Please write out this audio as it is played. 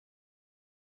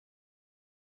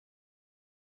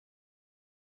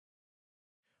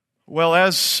Well,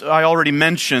 as I already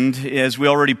mentioned, as we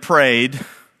already prayed,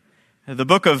 the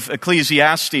book of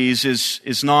Ecclesiastes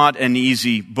is not an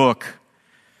easy book.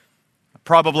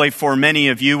 Probably for many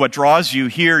of you, what draws you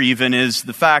here even is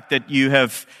the fact that you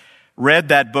have read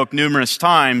that book numerous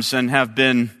times and have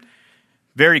been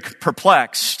very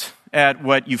perplexed at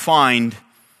what you find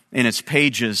in its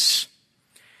pages.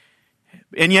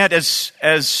 And yet,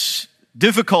 as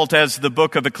difficult as the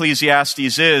book of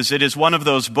Ecclesiastes is, it is one of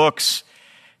those books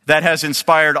that has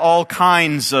inspired all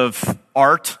kinds of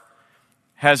art,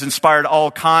 has inspired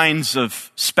all kinds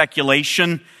of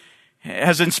speculation,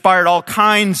 has inspired all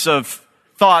kinds of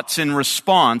thoughts in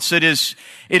response. It is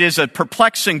a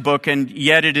perplexing book, and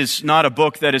yet it is not a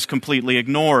book that is completely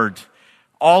ignored.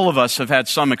 All of us have had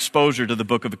some exposure to the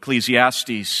book of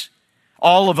Ecclesiastes.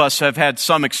 All of us have had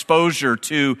some exposure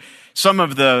to some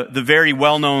of the very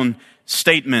well-known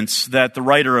statements that the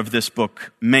writer of this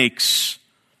book makes.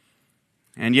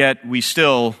 And yet we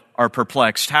still are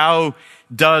perplexed. How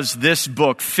does this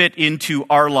book fit into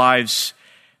our lives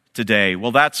today?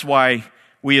 Well, that's why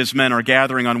we as men are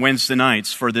gathering on Wednesday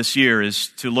nights for this year, is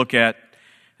to look at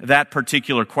that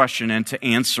particular question and to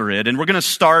answer it. And we're going to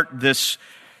start this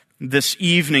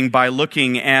evening by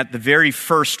looking at the very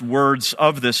first words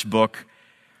of this book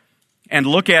and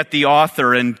look at the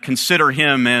author and consider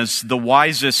him as the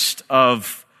wisest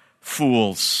of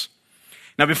fools.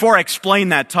 Now, before I explain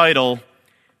that title,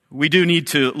 we do need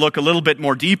to look a little bit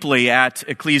more deeply at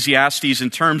Ecclesiastes in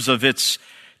terms of its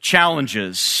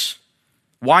challenges.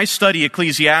 Why study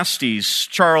Ecclesiastes?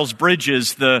 Charles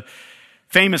Bridges, the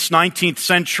famous 19th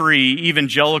century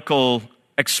evangelical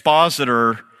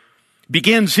expositor,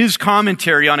 begins his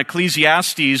commentary on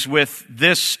Ecclesiastes with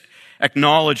this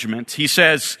acknowledgement. He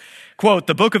says, quote,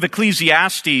 "The book of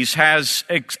Ecclesiastes has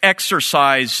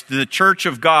exercised the church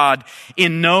of God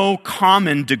in no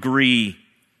common degree.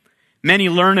 Many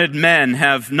learned men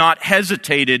have not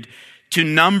hesitated to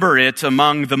number it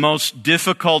among the most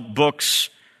difficult books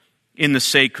in the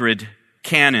sacred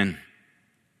canon."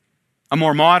 A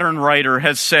more modern writer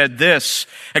has said this: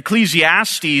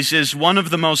 Ecclesiastes is one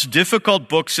of the most difficult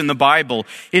books in the Bible.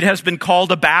 It has been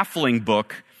called a baffling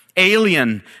book,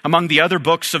 alien among the other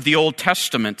books of the Old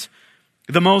Testament,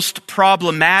 the most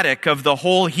problematic of the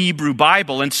whole Hebrew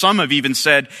Bible, and some have even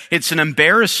said it's an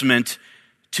embarrassment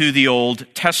to the Old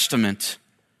Testament.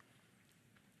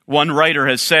 One writer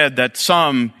has said that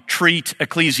some treat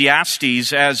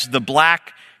Ecclesiastes as the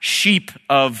black sheep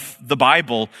of the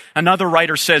Bible. Another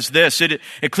writer says this: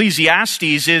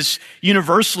 Ecclesiastes is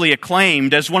universally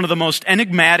acclaimed as one of the most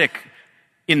enigmatic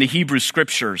in the Hebrew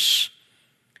Scriptures.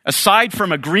 Aside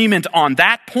from agreement on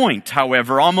that point,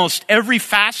 however, almost every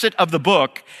facet of the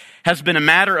book has been a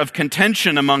matter of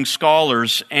contention among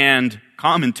scholars and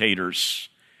commentators.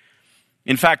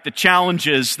 In fact, the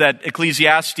challenges that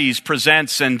Ecclesiastes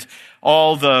presents and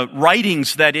all the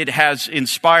writings that it has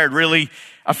inspired really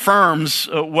affirms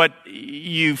what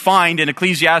you find in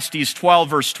Ecclesiastes 12,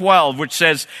 verse 12, which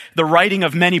says, "The writing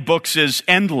of many books is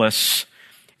endless,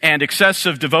 and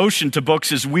excessive devotion to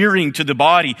books is wearying to the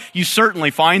body." You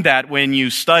certainly find that when you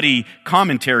study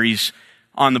commentaries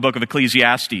on the book of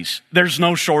Ecclesiastes. There's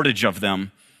no shortage of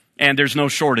them, and there's no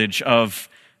shortage of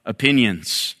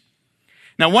opinions.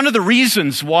 Now, one of the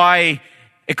reasons why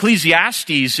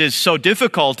Ecclesiastes is so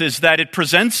difficult is that it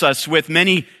presents us with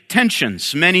many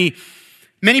tensions, many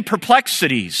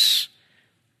perplexities.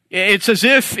 It's as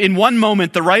if in one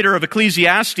moment the writer of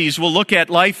Ecclesiastes will look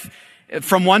at life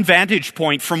from one vantage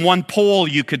point, from one pole,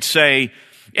 you could say,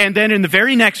 and then in the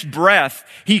very next breath,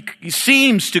 he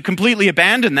seems to completely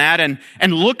abandon that and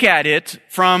look at it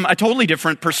from a totally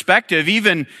different perspective,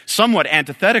 even somewhat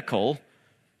antithetical.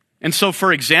 And so,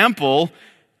 for example,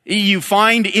 you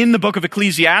find in the book of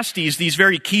Ecclesiastes these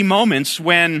very key moments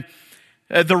when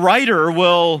the writer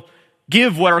will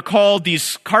give what are called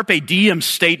these carpe diem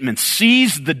statements,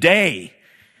 seize the day.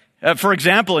 For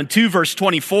example, in 2 verse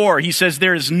 24, he says,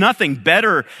 "There is nothing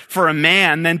better for a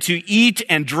man than to eat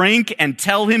and drink and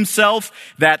tell himself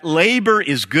that labor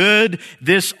is good.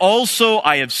 This also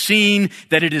I have seen,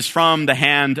 that it is from the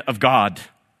hand of God."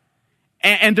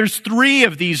 And there's 3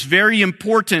 of these very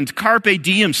important carpe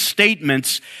diem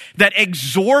statements that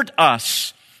exhort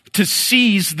us to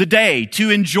seize the day, to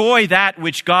enjoy that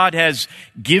which God has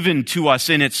given to us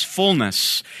in its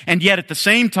fullness. And yet at the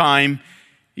same time,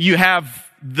 you have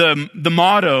the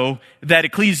motto that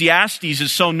Ecclesiastes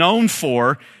is so known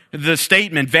for, the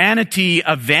statement, vanity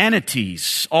of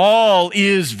vanities. All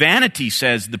is vanity,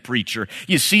 says the preacher.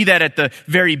 You see that at the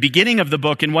very beginning of the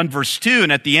book in 1 verse 2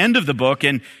 and at the end of the book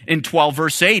in 12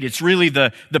 verse 8. It's really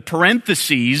the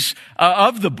parentheses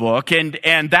of the book. And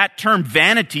that term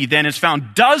vanity then is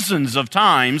found dozens of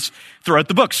times throughout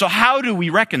the book. So how do we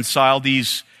reconcile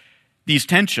these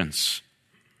tensions?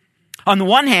 On the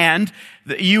one hand,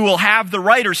 you will have the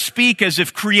writer speak as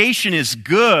if creation is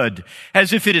good,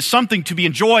 as if it is something to be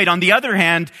enjoyed. On the other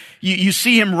hand, you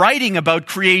see him writing about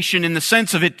creation in the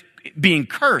sense of it being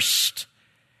cursed.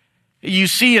 You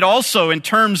see it also in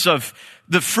terms of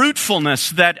the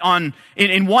fruitfulness that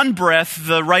in one breath,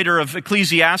 the writer of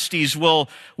Ecclesiastes will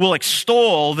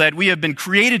extol that we have been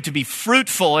created to be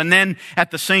fruitful. And then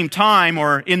at the same time,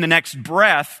 or in the next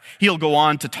breath, he'll go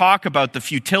on to talk about the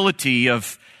futility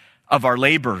of our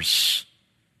labors.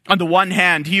 On the one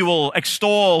hand, he will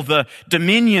extol the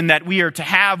dominion that we are to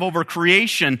have over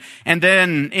creation, and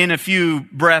then in a few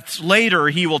breaths later,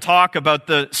 he will talk about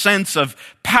the sense of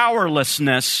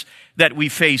powerlessness that we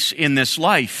face in this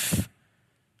life.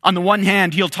 On the one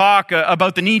hand, he'll talk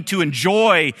about the need to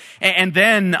enjoy, and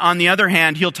then on the other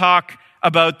hand, he'll talk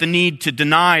about the need to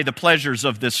deny the pleasures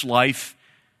of this life.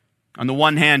 On the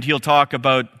one hand, he'll talk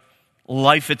about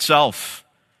life itself.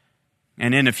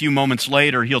 And in a few moments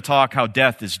later, he'll talk how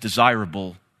death is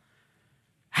desirable.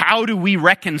 How do we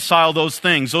reconcile those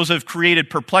things? Those have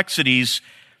created perplexities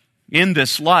in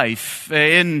this life,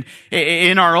 in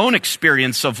our own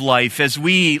experience of life, as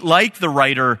we, like the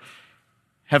writer,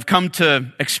 have come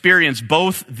to experience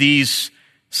both these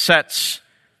sets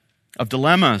of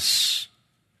dilemmas.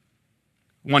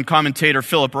 One commentator,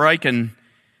 Philip Ryken,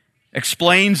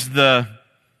 explains the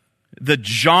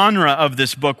genre of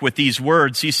this book with these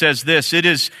words. He says this: it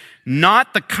is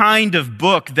not the kind of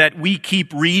book that we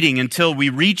keep reading until we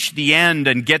reach the end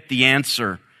and get the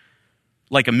answer,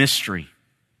 like a mystery.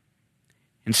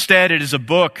 Instead, it is a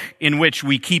book in which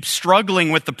we keep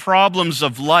struggling with the problems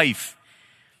of life.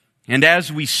 And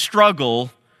as we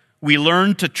struggle, we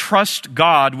learn to trust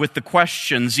God with the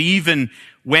questions, even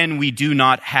when we do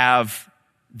not have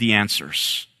the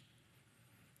answers.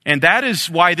 And that is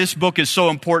why this book is so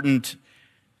important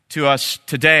to us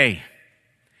today.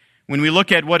 When we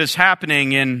look at what is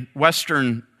happening in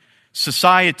Western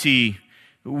society,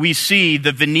 we see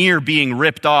the veneer being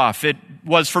ripped off. It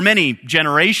was for many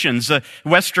generations.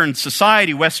 Western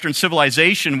society, Western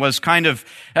civilization was kind of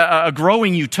a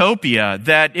growing utopia,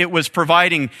 that it was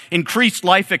providing increased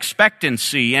life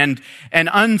expectancy and an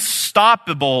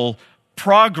unstoppable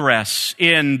progress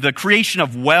in the creation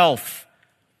of wealth,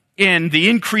 in the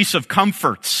increase of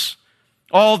comforts,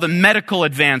 all the medical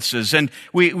advances. And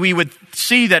we would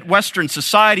see that Western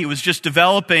society was just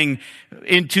developing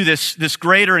into this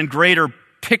greater and greater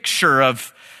picture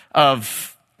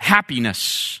of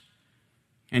happiness.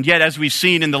 And yet, as we've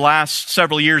seen in the last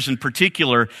several years in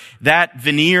particular, that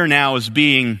veneer now is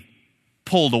being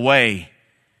pulled away.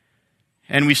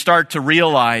 And we start to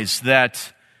realize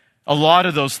that a lot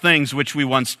of those things which we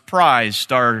once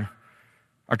prized are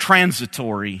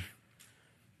transitory.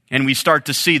 And we start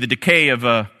to see the decay of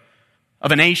a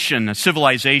nation, a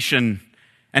civilization,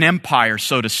 an empire,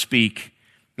 so to speak.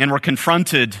 And we're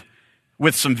confronted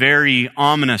with some very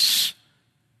ominous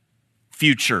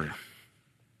future.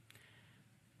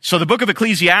 So the book of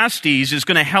Ecclesiastes is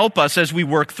going to help us as we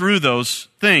work through those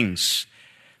things,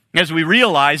 as we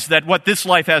realize that what this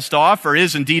life has to offer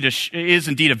is indeed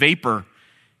a vapor.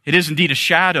 It is indeed a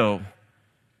shadow.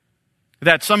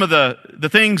 That some of the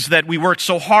things that we work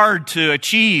so hard to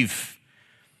achieve,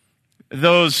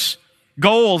 those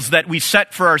goals that we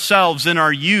set for ourselves in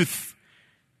our youth,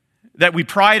 that we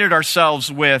prided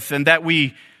ourselves with, and that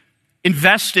we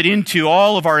invested into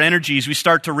all of our energies, we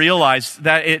start to realize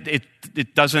that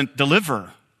it doesn't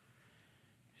deliver.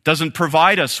 It doesn't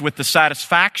provide us with the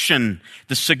satisfaction,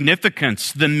 the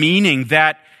significance, the meaning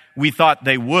that we thought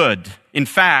they would. In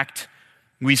fact,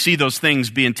 we see those things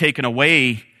being taken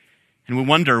away, and we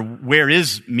wonder, where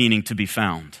is meaning to be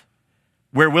found?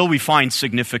 Where will we find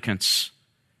significance?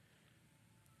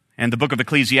 And the book of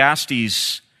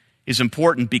Ecclesiastes is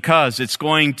important because it's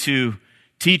going to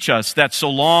teach us that so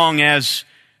long as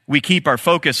we keep our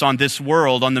focus on this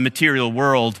world, on the material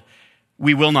world,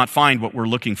 we will not find what we're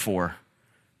looking for.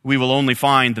 We will only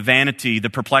find the vanity, the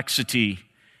perplexity,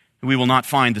 and we will not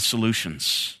find the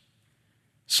solutions.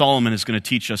 Solomon is going to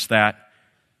teach us that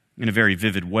in a very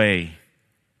vivid way.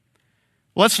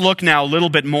 Let's look now a little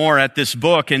bit more at this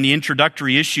book and the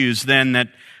introductory issues then that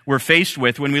we're faced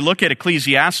with. When we look at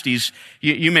Ecclesiastes,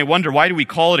 you may wonder, why do we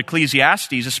call it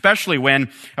Ecclesiastes, especially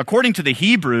when, according to the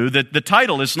Hebrew, the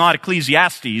title is not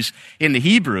Ecclesiastes in the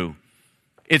Hebrew.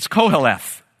 It's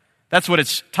Koheleth. That's what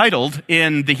it's titled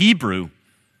in the Hebrew.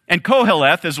 And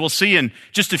Koheleth, as we'll see in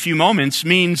just a few moments,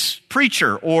 means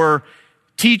preacher or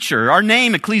teacher. Our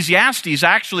name, Ecclesiastes,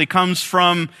 actually comes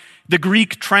from the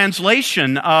Greek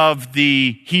translation of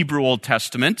the Hebrew Old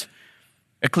Testament,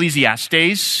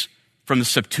 Ecclesiastes, from the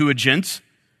Septuagint.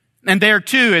 And there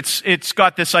too, it's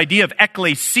got this idea of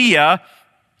ecclesia.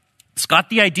 It's got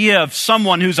the idea of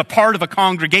someone who's a part of a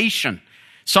congregation,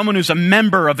 someone who's a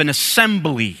member of an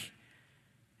assembly.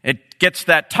 It gets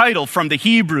that title from the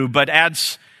Hebrew, but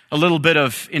adds a little bit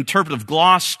of interpretive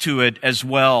gloss to it as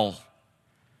well.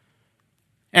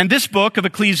 And this book of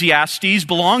Ecclesiastes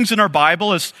belongs in our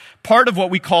Bible as part of what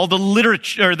we call the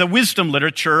literature, the wisdom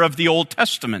literature of the Old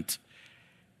Testament.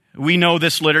 We know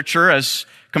this literature as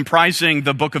comprising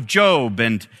the book of Job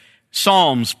and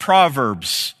Psalms,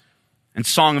 Proverbs, and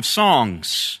Song of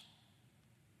Songs.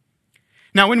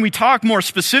 Now, when we talk more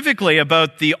specifically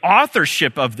about the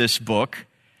authorship of this book,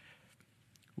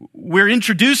 we're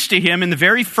introduced to him in the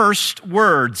very first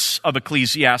words of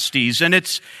Ecclesiastes, and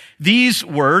it's these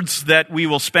words that we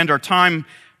will spend our time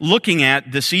looking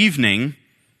at this evening.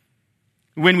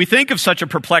 When we think of such a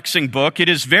perplexing book, it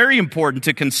is very important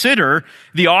to consider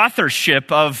the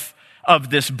authorship of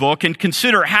this book and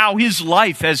consider how his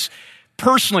life has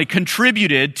personally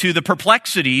contributed to the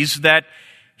perplexities that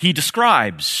he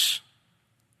describes.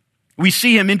 We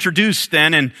see him introduced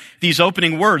then in these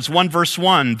opening words, 1 verse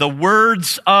 1, the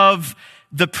words of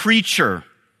the preacher,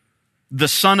 the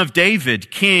son of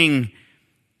David, king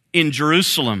in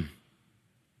Jerusalem.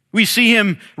 We see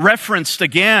him referenced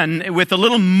again with a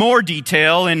little more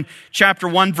detail in chapter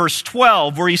 1 verse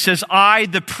 12, where he says, I,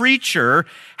 the preacher,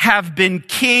 have been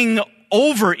king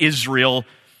over Israel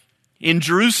in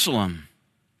Jerusalem.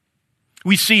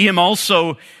 We see him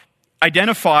also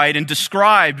identified and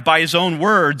described by his own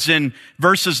words in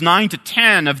verses 9 to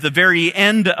 10 of the very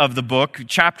end of the book,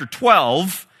 chapter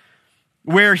 12,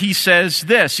 where he says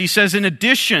this. He says, in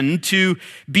addition to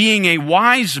being a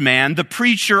wise man, the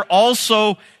preacher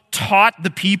also taught the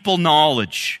people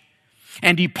knowledge.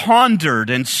 And he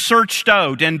pondered and searched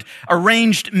out and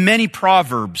arranged many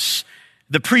proverbs.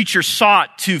 The preacher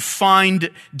sought to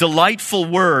find delightful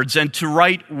words and to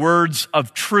write words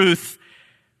of truth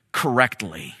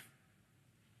correctly.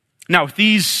 Now, with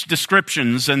these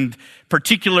descriptions, and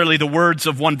particularly the words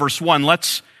of 1 verse 1,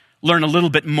 let's learn a little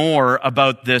bit more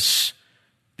about this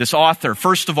author.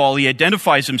 First of all, he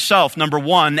identifies himself, number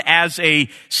one, as a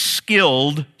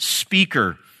skilled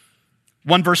speaker.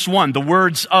 1 verse 1, the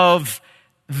words of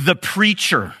the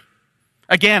preacher.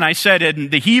 Again, I said in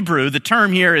the Hebrew, the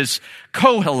term here is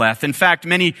Koheleth. In fact,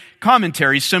 many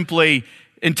commentaries simply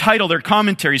entitle their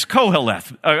commentaries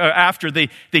Koheleth after the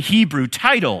Hebrew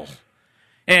title.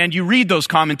 And you read those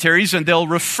commentaries and they'll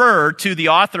refer to the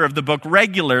author of the book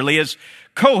regularly as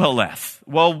Koheleth.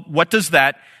 Well, what does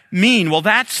that mean? Well,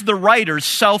 that's the writer's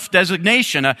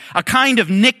self-designation, a kind of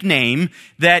nickname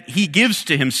that he gives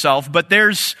to himself, but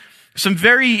there's some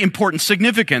very important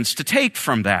significance to take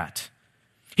from that.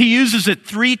 He uses it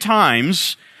 3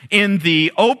 times in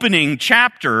the opening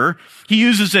chapter. He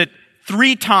uses it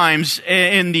 3 times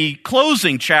in the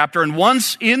closing chapter and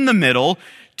once in the middle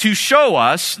to show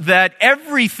us that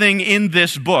everything in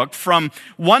this book, from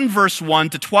 1 verse 1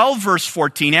 to 12 verse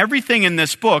 14, everything in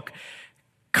this book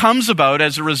comes about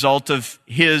as a result of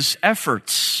his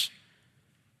efforts.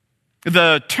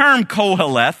 The term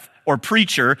Koheleth, or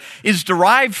preacher, is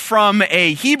derived from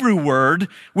a Hebrew word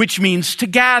which means to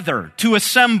gather, to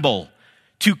assemble,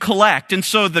 to collect. And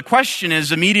so the question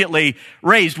is immediately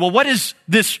raised, well, what is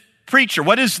this preacher?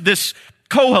 What is this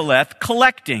Koheleth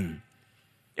collecting?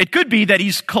 It could be that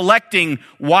he's collecting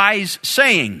wise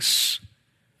sayings.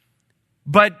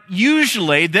 But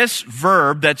usually this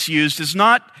verb that's used is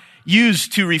not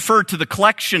used to refer to the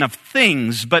collection of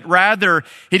things, but rather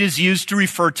it is used to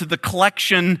refer to the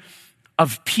collection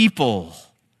of people.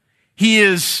 He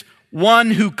is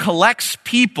one who collects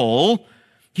people.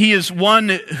 He is one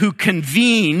who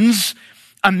convenes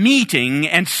a meeting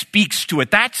and speaks to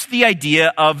it. That's the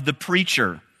idea of the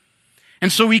preacher.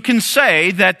 And so we can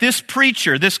say that this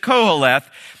preacher, this Koheleth,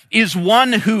 is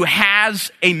one who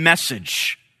has a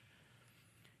message.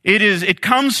 It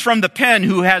comes from the pen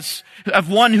of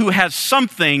one who has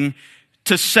something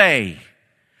to say,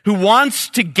 who wants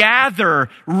to gather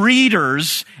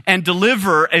readers and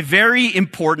deliver a very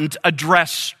important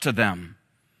address to them.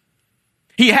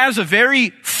 He has a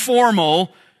very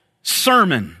formal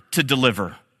sermon to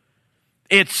deliver.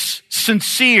 It's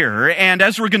sincere, and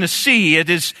as we're going to see, it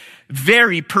is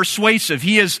very persuasive.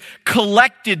 He has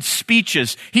collected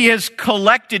speeches. He has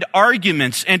collected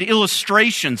arguments and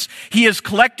illustrations. He has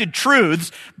collected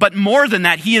truths, but more than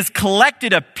that, he has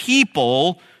collected a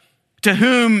people to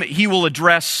whom he will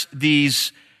address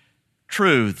these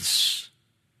truths.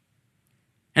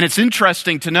 And it's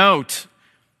interesting to note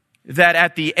that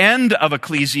at the end of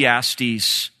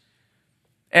Ecclesiastes,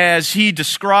 as he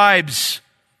describes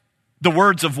the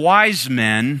words of wise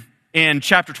men in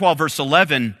chapter 12, verse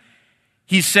 11,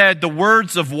 he said the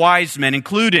words of wise men,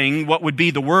 including what would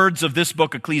be the words of this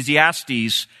book,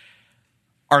 Ecclesiastes,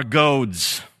 are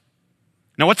goads.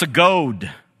 Now, what's a goad?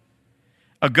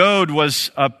 A goad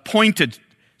was a pointed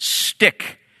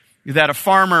stick that a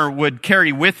farmer would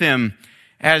carry with him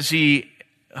as he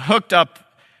hooked up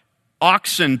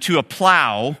oxen to a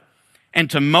plow, and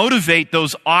to motivate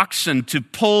those oxen to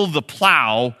pull the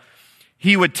plow,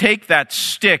 he would take that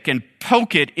stick and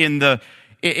poke it in the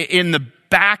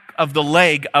back of the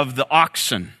leg of the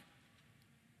oxen.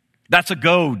 That's a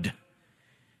goad.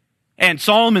 And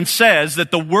Solomon says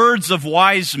that the words of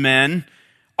wise men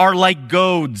are like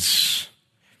goads.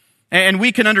 And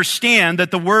we can understand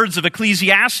that the words of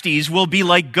Ecclesiastes will be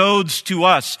like goads to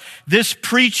us. This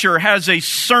preacher has a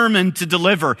sermon to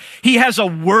deliver. He has a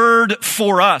word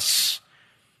for us.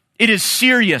 It is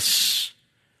serious.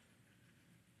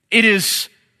 It is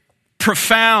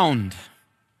profound.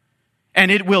 And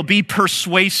it will be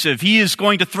persuasive. He is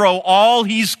going to throw all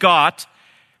he's got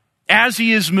as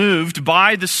he is moved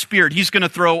by the Spirit. He's going to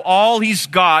throw all he's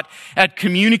got at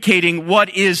communicating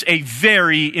what is a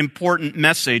very important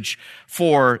message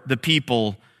for the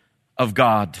people of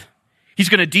God. He's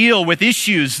going to deal with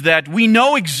issues that we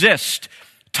know exist,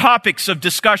 topics of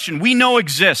discussion we know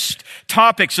exist,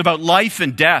 topics about life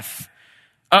and death,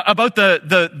 about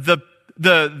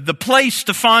the place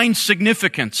to find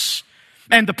significance,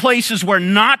 and the places where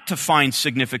not to find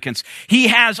significance. He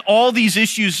has all these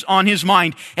issues on his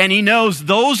mind, and he knows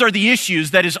those are the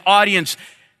issues that his audience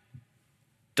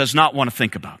does not want to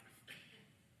think about.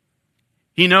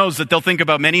 He knows that they'll think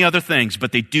about many other things,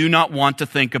 but they do not want to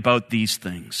think about these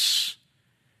things.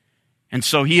 And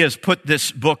so he has put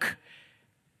this book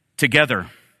together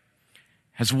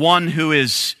as one who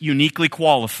is uniquely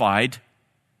qualified,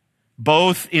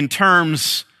 both in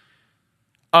terms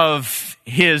of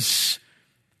his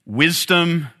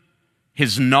wisdom,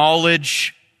 his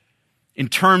knowledge, in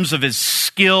terms of his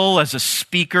skill as a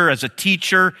speaker, as a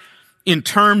teacher, in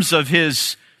terms of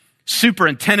his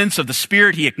superintendence of the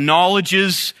Spirit. He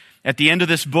acknowledges at the end of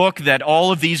this book that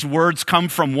all of these words come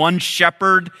from one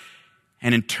shepherd.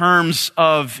 And in terms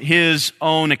of his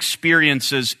own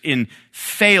experiences in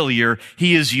failure,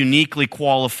 he is uniquely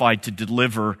qualified to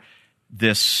deliver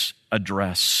this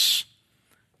address.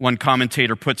 One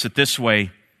commentator puts it this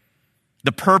way: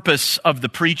 the purpose of the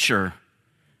preacher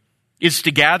is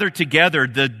to gather together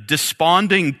the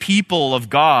desponding people of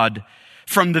God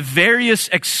from the various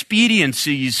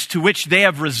expediencies to which they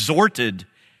have resorted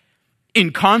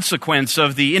in consequence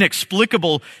of the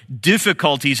inexplicable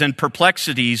difficulties and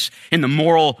perplexities in the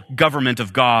moral government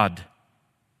of God.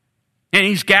 And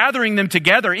he's gathering them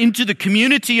together into the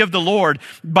community of the Lord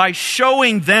by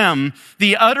showing them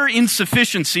the utter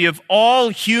insufficiency of all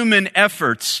human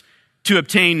efforts to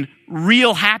obtain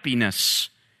real happiness,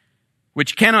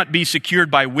 which cannot be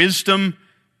secured by wisdom,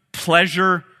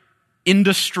 pleasure,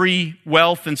 industry,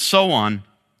 wealth, and so on,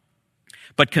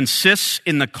 but consists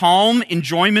in the calm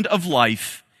enjoyment of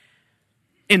life,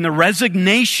 in the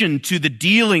resignation to the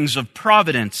dealings of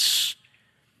providence,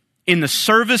 in the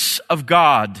service of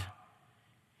God,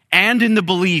 and in the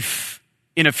belief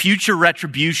in a future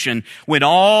retribution when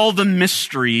all the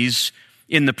mysteries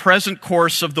in the present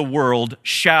course of the world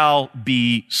shall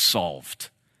be solved.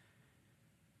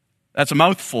 That's a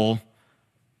mouthful,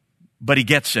 but he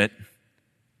gets it.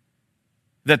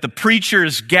 That the preacher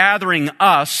is gathering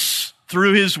us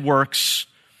through his works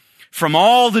from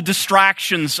all the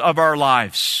distractions of our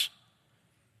lives,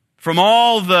 from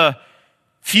all the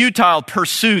futile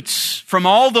pursuits, from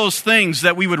all those things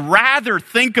that we would rather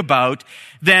think about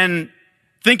than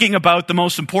thinking about the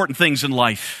most important things in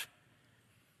life.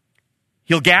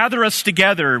 He'll gather us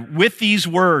together with these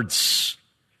words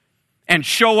and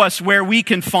show us where we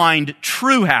can find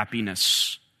true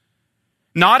happiness,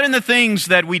 not in the things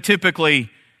that we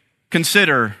typically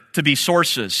consider to be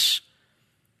sources,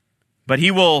 but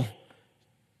he will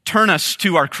turn us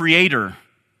to our Creator.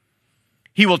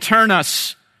 He will turn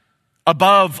us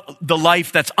above the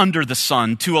life that's under the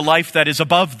sun to a life that is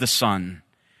above the sun.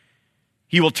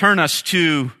 He will turn us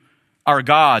to our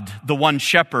God, the one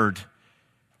shepherd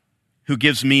who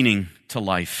gives meaning to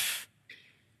life.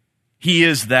 He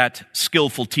is that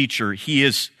skillful teacher. He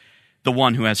is the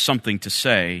one who has something to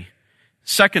say.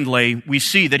 Secondly, we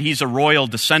see that he's a royal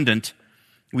descendant.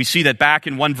 We see that back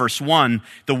in 1 verse 1,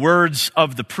 the words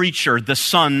of the preacher, the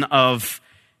son of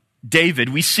David.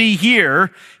 We see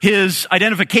here his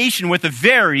identification with a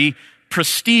very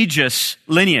prestigious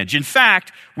lineage. In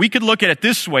fact, we could look at it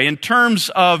this way in terms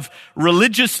of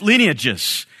religious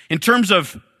lineages, in terms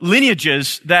of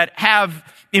lineages that have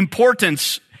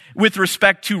importance with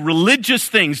respect to religious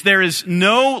things. There is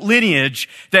no lineage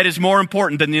that is more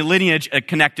important than the lineage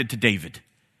connected to David.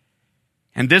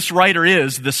 And this writer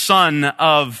is the son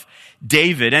of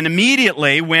David. And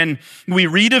immediately when we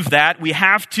read of that, we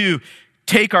have to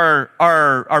take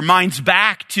our minds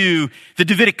back to the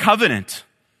Davidic covenant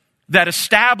that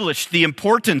established the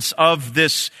importance of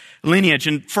this lineage.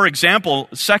 And for example,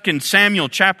 2 Samuel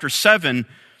chapter 7,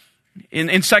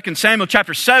 in 2 Samuel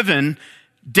chapter 7,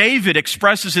 David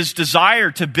expresses his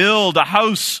desire to build a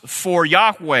house for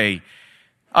Yahweh.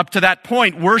 Up to that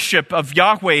point, worship of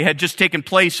Yahweh had just taken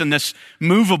place in this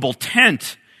movable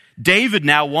tent. David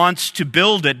now wants to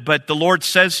build it, but the Lord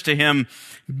says to him,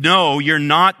 no, you're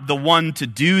not the one to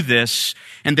do this.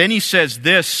 And then he says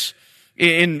this,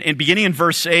 in beginning in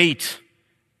verse 8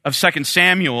 of 2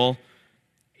 Samuel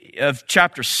of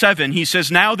chapter 7, he says,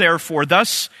 now therefore,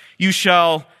 thus you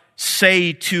shall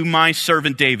say to my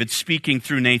servant David, speaking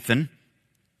through Nathan,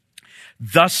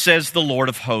 thus says the Lord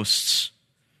of hosts,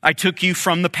 I took you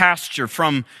from the pasture,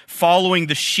 from following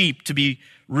the sheep to be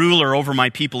ruler over my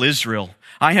people Israel.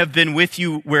 I have been with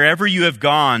you wherever you have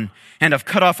gone and have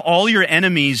cut off all your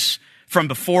enemies from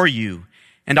before you.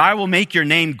 And I will make your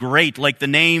name great like the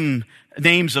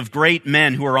names of great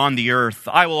men who are on the earth.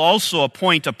 I will also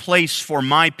appoint a place for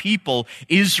my people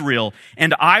Israel,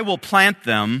 and I will plant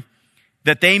them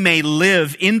that they may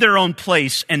live in their own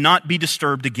place and not be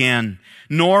disturbed again.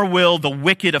 Nor will the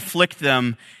wicked afflict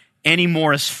them any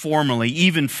more as formerly,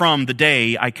 even from the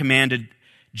day I commanded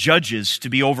judges to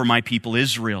be over my people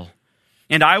Israel.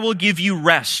 And I will give you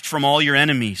rest from all your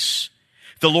enemies.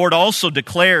 The Lord also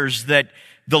declares that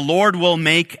you will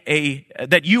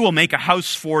make a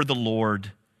house for the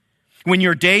Lord. When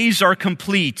your days are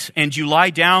complete and you lie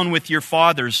down with your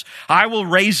fathers, I will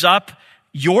raise up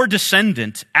your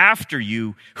descendant after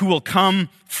you who will come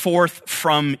forth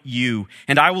from you,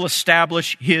 and I will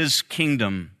establish his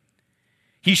kingdom.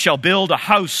 He shall build a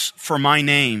house for my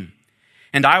name,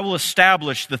 and I will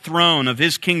establish the throne of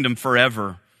his kingdom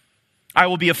forever. I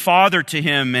will be a father to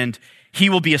him, and he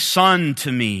will be a son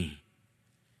to me.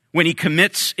 When he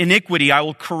commits iniquity, I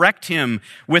will correct him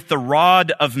with the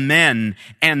rod of men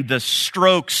and the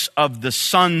strokes of the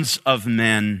sons of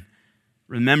men.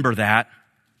 Remember that.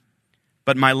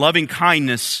 But my loving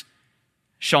kindness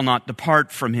shall not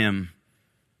depart from him,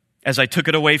 as I took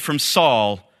it away from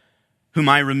Saul, whom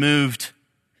I removed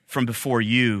from before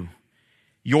you.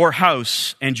 Your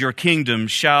house and your kingdom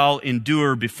shall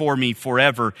endure before me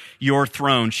forever. Your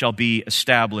throne shall be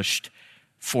established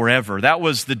forever. That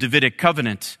was the Davidic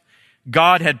covenant.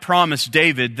 God had promised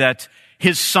David that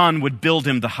his son would build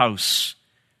him the house,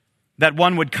 that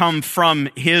one would come from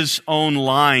his own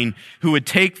line who would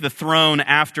take the throne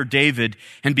after David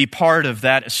and be part of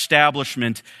that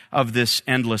establishment of this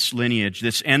endless lineage,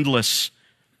 this endless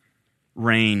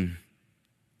reign.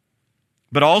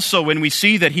 But also, when we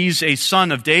see that he's a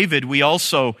son of David, we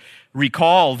also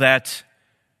recall that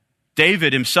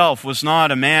David himself was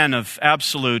not a man of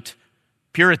absolute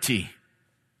purity,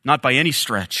 not by any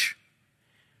stretch.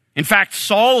 In fact,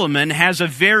 Solomon has a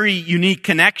very unique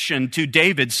connection to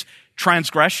David's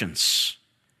transgressions.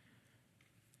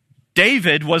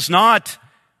 David was not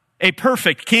a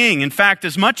perfect king. In fact,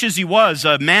 as much as he was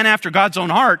a man after God's own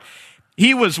heart,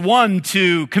 he was one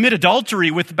to commit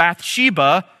adultery with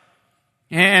Bathsheba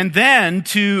and then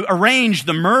to arrange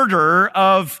the murder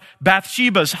of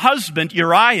Bathsheba's husband,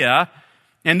 Uriah,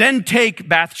 and then take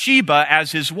Bathsheba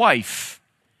as his wife.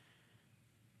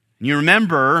 And you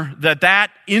remember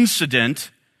that incident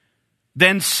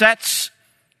then sets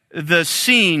the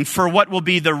scene for what will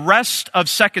be the rest of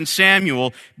 2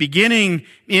 Samuel, beginning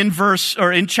in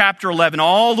chapter 11,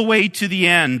 all the way to the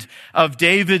end of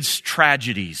David's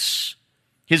tragedies,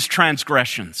 his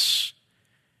transgressions.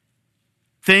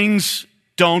 Things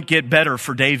don't get better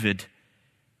for David.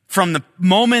 From the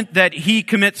moment that he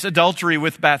commits adultery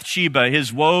with Bathsheba,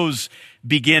 his woes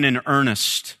begin in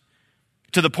earnest,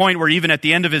 to the point where even at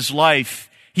the end of his life,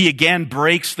 he again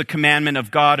breaks the commandment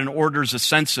of God and orders a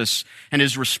census and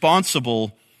is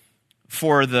responsible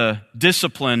for the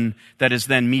discipline that is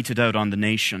then meted out on the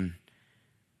nation.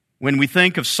 When we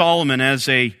think of Solomon as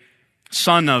a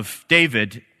son of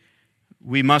David,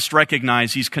 we must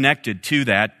recognize he's connected to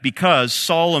that because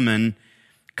Solomon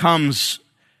comes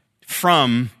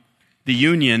from the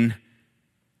union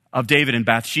of David and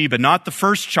Bathsheba. Not the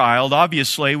first child.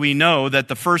 Obviously, we know that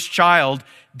the first child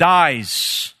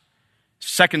dies.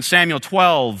 2 Samuel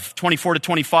 12, 24 to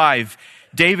 25,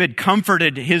 David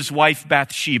comforted his wife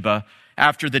Bathsheba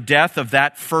after the death of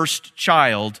that first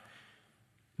child.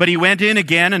 But he went in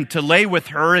again and to lay with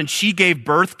her, and she gave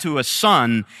birth to a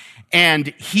son, and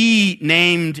he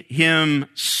named him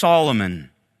Solomon.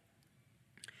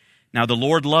 Now the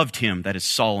Lord loved him, that is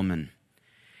Solomon,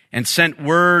 and sent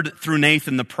word through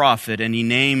Nathan the prophet, and he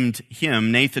named him,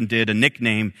 Nathan did, a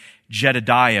nickname,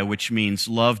 Jedediah, which means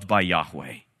loved by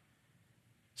Yahweh.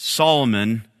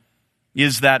 Solomon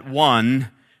is that one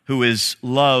who is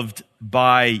loved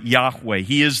by Yahweh.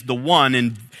 He is the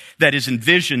one that is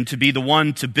envisioned to be the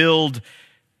one to build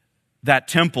that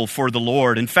temple for the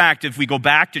Lord. In fact, if we go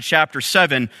back to chapter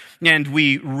 7 and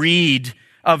we read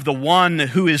of the one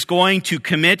who is going to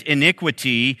commit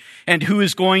iniquity and who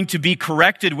is going to be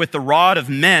corrected with the rod of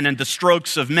men and the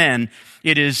strokes of men,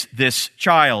 it is this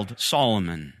child,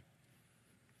 Solomon.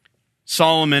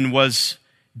 Solomon was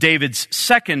David's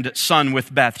second son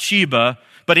with Bathsheba,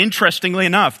 but interestingly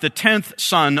enough, the 10th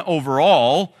son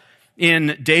overall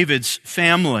in David's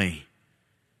family.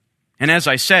 And as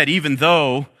I said, even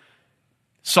though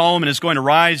Solomon is going to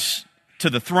rise to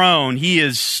the throne, he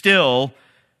is still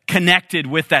connected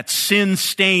with that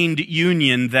sin-stained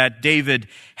union that David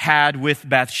had with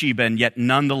Bathsheba, and yet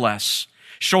nonetheless,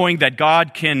 showing that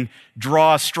God can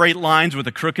draw straight lines with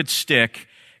a crooked stick,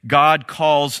 God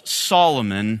calls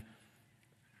Solomon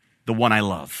the one I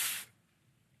love.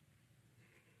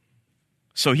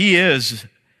 So he is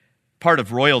part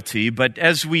of royalty, but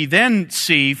as we then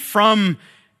see from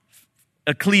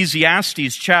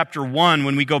Ecclesiastes chapter 1,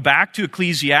 when we go back to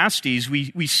Ecclesiastes,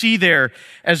 we see there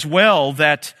as well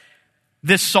that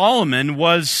this Solomon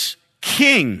was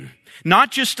king,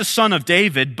 not just a son of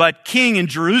David, but king in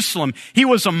Jerusalem. He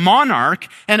was a monarch,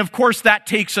 and of course that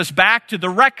takes us back to the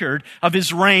record of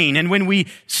his reign. And when we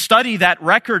study that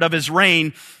record of his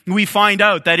reign, we find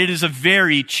out that it is a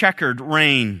very checkered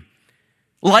reign.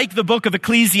 Like the book of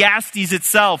Ecclesiastes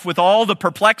itself, with all the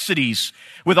perplexities,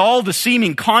 with all the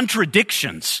seeming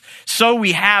contradictions, so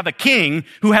we have a king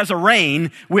who has a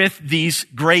reign with these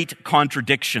great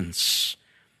contradictions.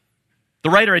 The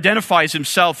writer identifies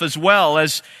himself as well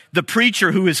as the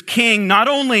preacher who is king not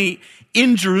only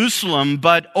in Jerusalem,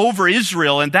 but over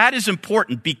Israel. And that is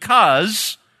important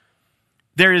because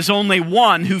there is only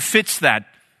one who fits that.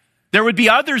 There would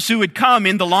be others who would come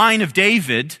in the line of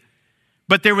David,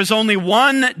 but there was only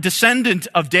one descendant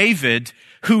of David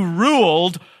who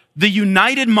ruled the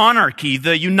united monarchy,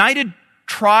 the united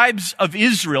tribes of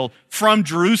Israel from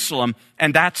Jerusalem,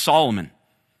 and that's Solomon.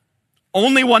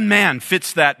 Only one man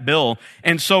fits that bill.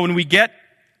 And so when we get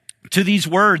to these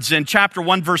words in chapter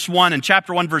 1, verse 1 and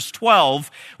chapter 1, verse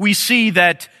 12, we see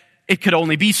that it could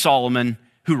only be Solomon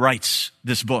who writes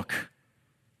this book.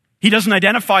 He doesn't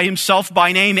identify himself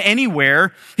by name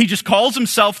anywhere. He just calls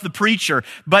himself the preacher.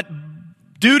 But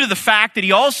due to the fact that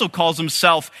he also calls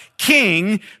himself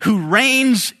king who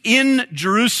reigns in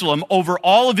Jerusalem over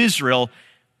all of Israel,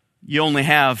 you only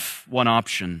have one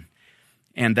option,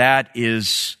 and that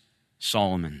is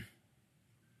Solomon.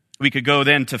 We could go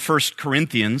then to 1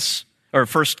 Kings. 1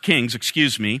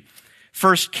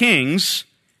 Kings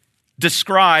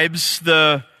describes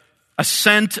the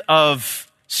ascent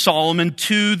of Solomon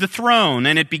to the throne,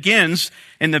 and it begins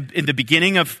in the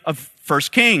beginning of 1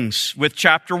 Kings with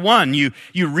chapter 1. You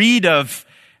read of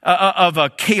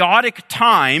a chaotic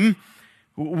time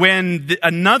when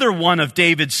another one of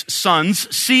David's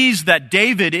sons sees that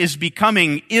David is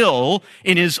becoming ill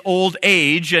in his old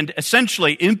age and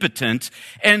essentially impotent.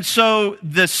 And so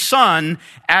the son,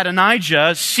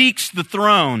 Adonijah, seeks the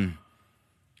throne.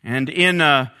 And in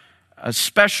a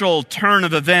special turn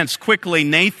of events, quickly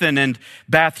Nathan and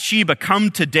Bathsheba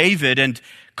come to David and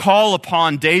call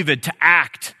upon David to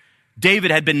act.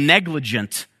 David had been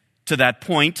negligent to that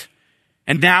point,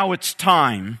 and now it's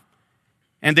time.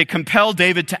 And they compel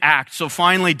David to act. So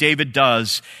finally David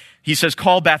does. He says,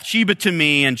 call Bathsheba to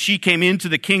me. And she came into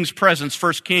the king's presence.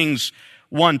 1 Kings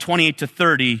 1, 28 to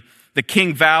 30. The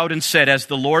king vowed and said, as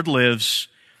the Lord lives,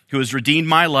 who has redeemed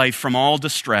my life from all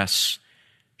distress,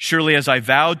 surely as I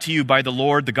vowed to you by the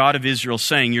Lord, the God of Israel,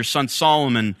 saying, your son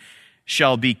Solomon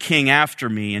shall be king after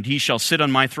me, and he shall sit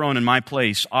on my throne in my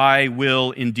place. I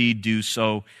will indeed do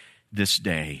so this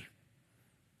day.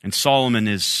 And Solomon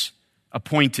is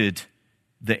appointed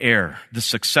the heir, the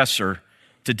successor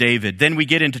to David. Then we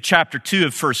get into chapter 2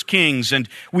 of 1 Kings, and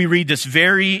we read this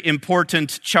very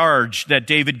important charge that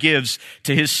David gives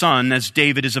to his son as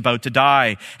David is about to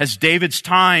die. As David's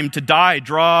time to die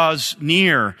draws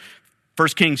near, 1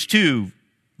 Kings 2,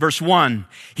 verse 1,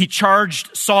 he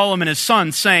charged Solomon his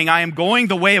son, saying, I am going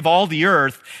the way of all the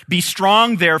earth. Be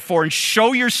strong, therefore, and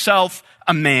show yourself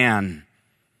a man.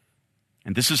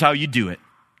 And this is how you do it,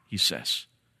 he says.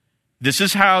 This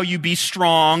is how you be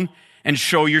strong and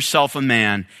show yourself a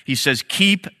man. He says,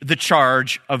 keep the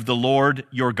charge of the Lord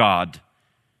your God,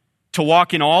 to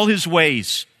walk in all his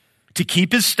ways, to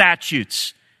keep his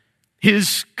statutes,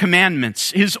 his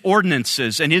commandments, his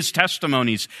ordinances, and his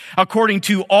testimonies, according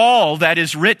to all that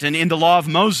is written in the law of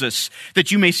Moses,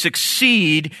 that you may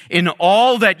succeed in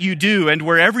all that you do and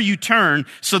wherever you turn,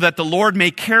 so that the Lord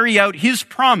may carry out his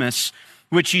promise,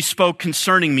 which he spoke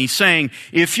concerning me, saying,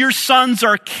 if your sons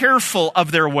are careful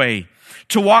of their way,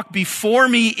 to walk before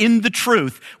me in the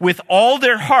truth with all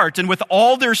their heart and with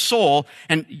all their soul,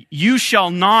 and you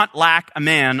shall not lack a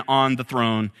man on the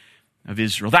throne of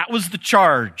Israel. That was the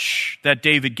charge that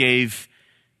David gave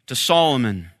to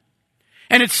Solomon.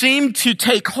 And it seemed to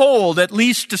take hold, at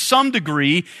least to some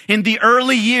degree, in the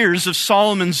early years of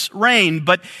Solomon's reign.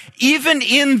 But even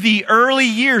in the early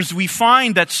years, we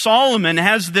find that Solomon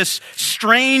has this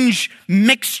strange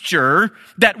mixture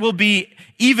that will be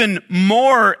even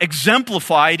more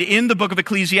exemplified in the book of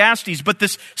Ecclesiastes. But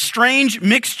this strange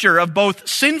mixture of both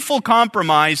sinful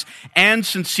compromise and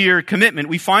sincere commitment.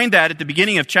 We find that at the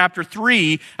beginning of chapter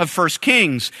 3 of 1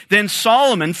 Kings. Then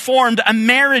Solomon formed a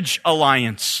marriage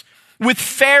alliance with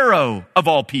Pharaoh of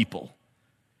all people.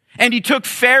 And he took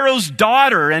Pharaoh's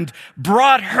daughter and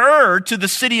brought her to the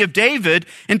city of David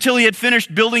until he had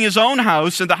finished building his own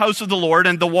house and the house of the Lord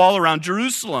and the wall around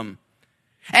Jerusalem.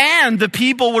 And the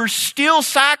people were still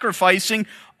sacrificing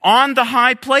on the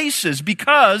high places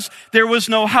because there was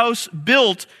no house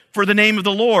built for the name of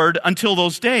the Lord until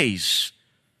those days.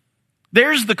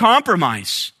 There's the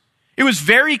compromise. It was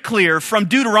very clear from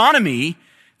Deuteronomy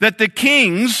that the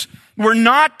kings were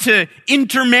not to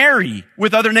intermarry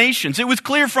with other nations. It was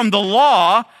clear from the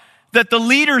law that the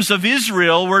leaders of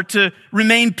Israel were to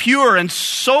remain pure and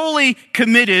solely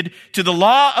committed to the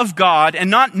law of God and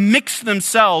not mix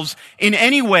themselves in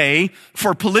any way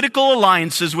for political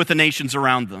alliances with the nations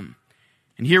around them.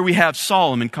 And here we have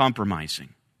Solomon compromising.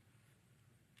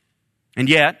 And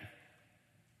yet,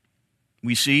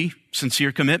 we see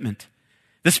sincere commitment.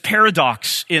 This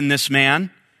paradox in this man.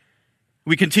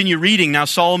 We continue reading. Now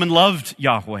Solomon loved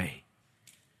Yahweh,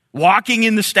 walking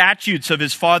in the statutes of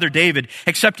his father David,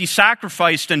 except he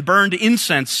sacrificed and burned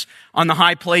incense on the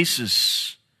high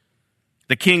places.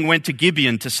 The king went to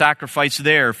Gibeon to sacrifice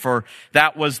there, for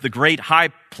that was the great high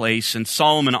place, and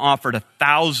Solomon offered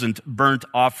 1,000 burnt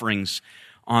offerings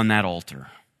on that altar.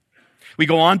 We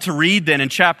go on to read then in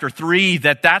chapter 3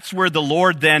 that that's where the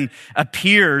Lord then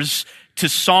appears to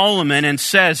Solomon and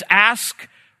says, ask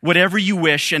whatever you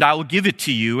wish and I will give it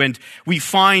to you. And we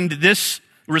find this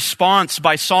response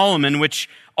by Solomon, which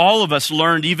all of us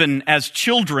learned even as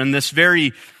children, this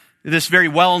very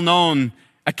well-known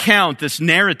account, this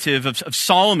narrative of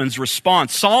Solomon's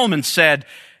response. Solomon said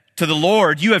to the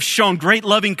Lord, you have shown great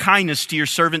loving kindness to your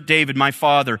servant David, my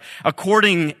father,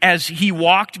 according as he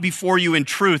walked before you in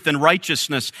truth and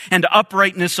righteousness and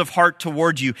uprightness of heart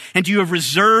toward you. And you have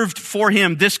reserved for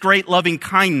him this great loving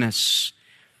kindness,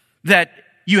 that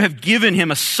you have given him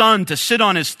a son to sit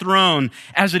on his throne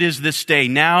as it is this day.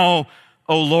 Now,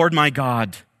 O Lord my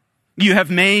God, you have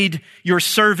made your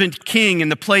servant king in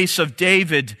the place of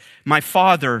David, my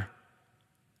father.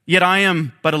 Yet I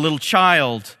am but a little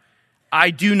child. I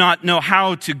do not know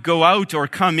how to go out or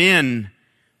come in.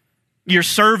 Your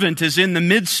servant is in the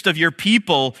midst of your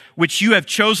people, which you have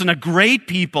chosen, a great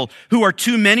people who are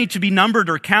too many to be numbered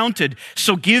or counted.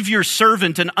 So give your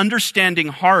servant an understanding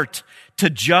heart to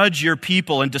judge your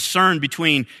people and discern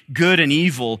between good and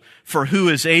evil, for who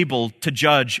is able to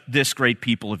judge this great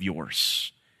people of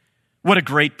yours? What a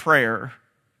great prayer.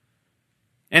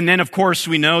 And then, of course,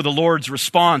 we know the Lord's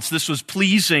response. This was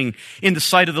pleasing in the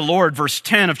sight of the Lord. Verse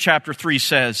 10 of chapter 3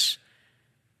 says,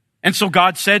 and so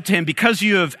God said to him, because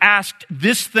you have asked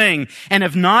this thing and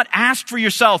have not asked for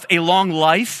yourself a long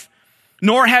life,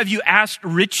 nor have you asked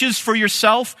riches for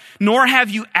yourself, nor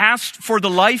have you asked for the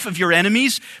life of your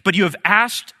enemies, but you have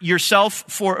asked yourself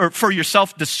for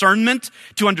yourself discernment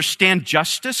to understand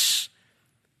justice.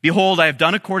 Behold, I have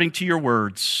done according to your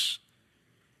words.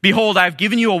 Behold, I have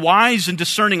given you a wise and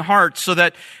discerning heart, so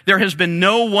that there has been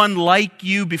no one like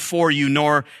you before you,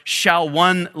 nor shall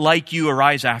one like you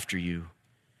arise after you.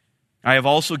 I have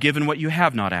also given what you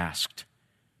have not asked,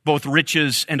 both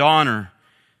riches and honor,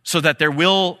 so that there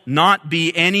will not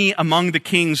be any among the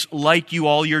kings like you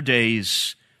all your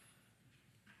days.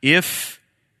 If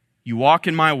you walk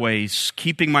in my ways,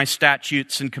 keeping my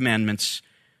statutes and commandments,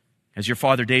 as your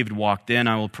father David walked, then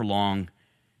I will prolong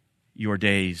your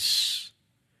days.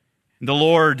 And the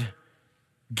Lord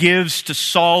gives to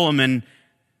Solomon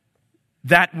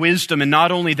that wisdom. And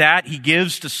not only that, he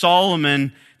gives to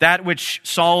Solomon that which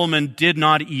Solomon did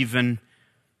not even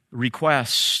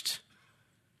request.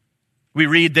 We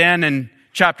read then in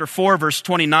chapter 4, verse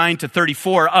 29 to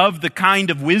 34, of the kind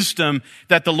of wisdom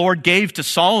that the Lord gave to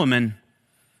Solomon.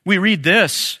 We read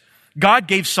this: God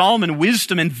gave Solomon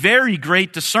wisdom and very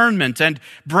great discernment and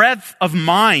breadth of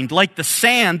mind, like the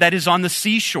sand that is on the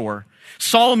seashore.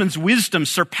 Solomon's wisdom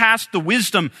surpassed the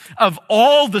wisdom of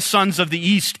all the sons of the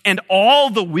east and all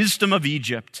the wisdom of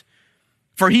Egypt.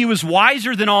 For he was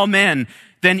wiser than all men,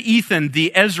 than Ethan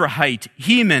the Ezrahite,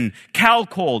 Heman,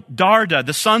 Calcol, Darda,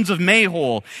 the sons of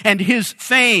Mahol, and his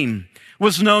fame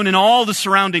was known in all the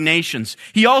surrounding nations.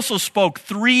 He also spoke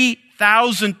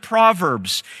 3,000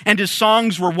 proverbs, and his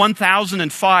songs were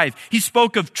 1,005. He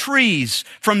spoke of trees,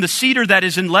 from the cedar that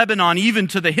is in Lebanon, even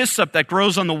to the hyssop that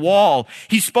grows on the wall.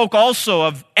 He spoke also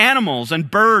of animals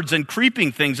and birds and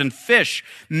creeping things and fish.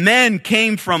 Men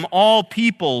came from all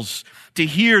peoples to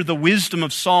hear the wisdom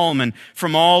of Solomon,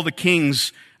 from all the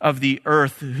kings of the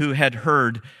earth who had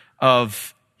heard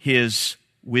of his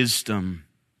wisdom.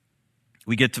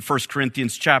 We get to 1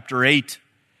 Corinthians chapter 8,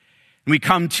 and we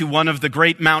come to one of the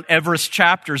great Mount Everest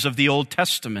chapters of the Old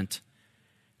Testament,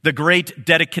 the great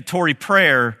dedicatory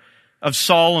prayer of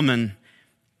Solomon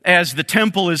as the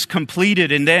temple is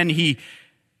completed, and then he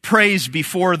prays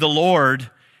before the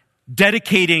Lord,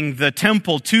 dedicating the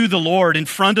temple to the Lord in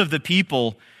front of the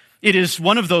people. It is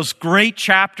one of those great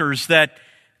chapters that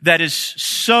is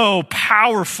so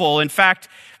powerful. In fact,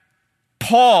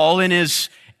 Paul, in his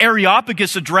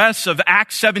Areopagus address of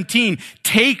Acts 17,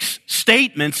 takes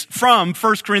statements from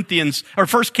 1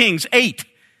 Kings 8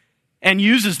 and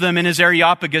uses them in his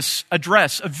Areopagus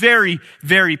address. A very,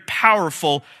 very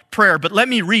powerful prayer. But let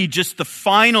me read just the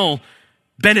final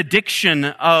benediction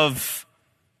of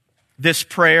this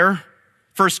prayer.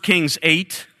 1 Kings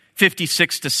 8,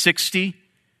 56 to 60.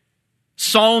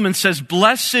 Solomon says,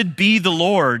 "Blessed be the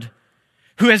Lord,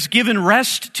 who has given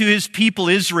rest to his people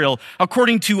Israel,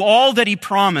 according to all that he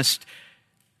promised.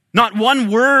 Not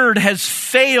one word has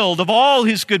failed of all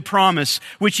his good promise,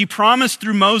 which he promised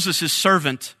through Moses his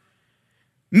servant.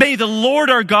 May the Lord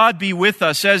our God be with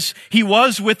us, as he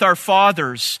was with our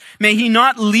fathers. May he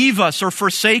not leave us or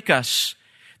forsake us,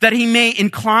 that he may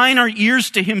incline our ears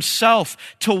to himself,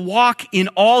 to walk in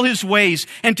all his ways,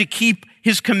 and to keep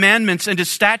his commandments and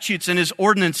his statutes and his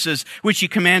ordinances, which he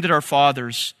commanded our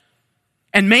fathers.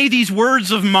 And may these words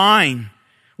of mine,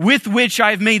 with which I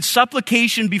have made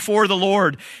supplication before the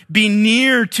Lord, be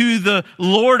near to the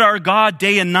Lord our God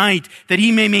day and night, that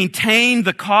he may maintain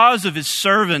the cause of his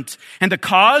servant and the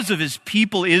cause of his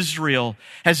people Israel,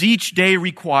 as each day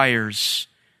requires,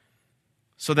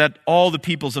 so that all the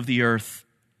peoples of the earth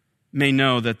may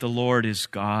know that the Lord is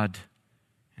God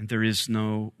and there is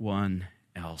no one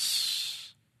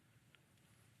else."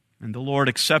 And the Lord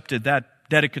accepted that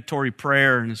dedicatory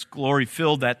prayer, and his glory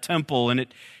filled that temple, and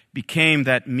it became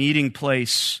that meeting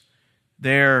place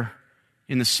there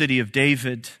in the city of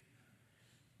David.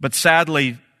 But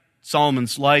sadly,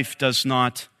 Solomon's life does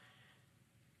not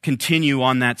continue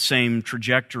on that same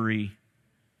trajectory.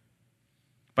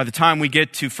 By the time we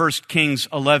get to 1 Kings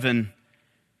 11,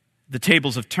 the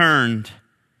tables have turned.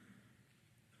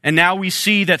 And now we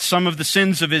see that some of the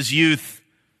sins of his youth,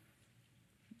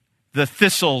 the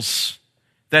thistles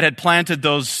that had planted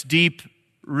those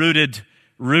deep-rooted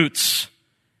roots,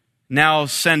 now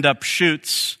send up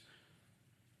shoots.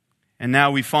 And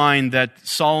now we find that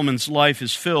Solomon's life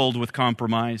is filled with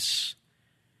compromise.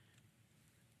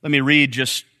 Let me read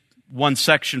just one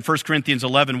section, 1 Corinthians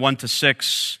 11, 1 to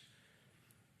 6.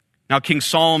 "Now King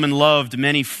Solomon loved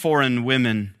many foreign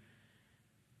women,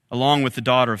 along with the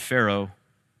daughter of Pharaoh,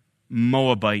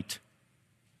 Moabite,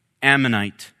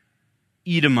 Ammonite,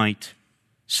 Edomite,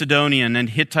 Sidonian, and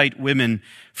Hittite women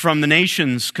from the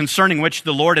nations concerning which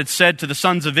the Lord had said to the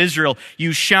sons of Israel,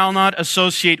 'You shall not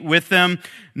associate with them,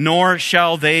 nor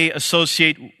shall they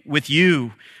associate with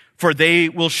you, for they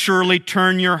will surely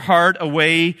turn your heart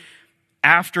away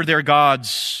after their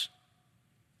gods.'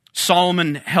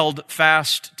 Solomon held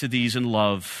fast to these in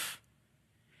love.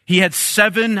 He had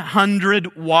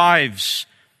 700 wives,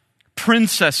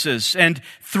 princesses, and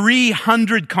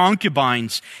 300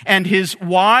 concubines, and his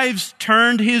wives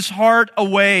turned his heart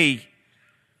away.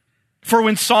 For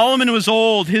when Solomon was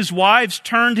old, his wives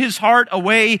turned his heart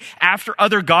away after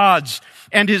other gods,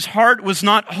 and his heart was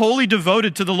not wholly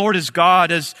devoted to the Lord his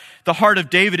God, as the heart of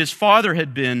David his father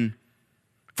had been.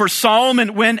 For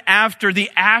Solomon went after the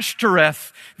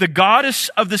Ashtoreth, the goddess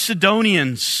of the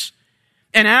Sidonians.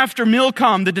 And after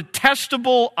Milcom, the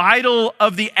detestable idol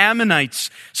of the Ammonites,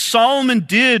 Solomon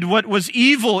did what was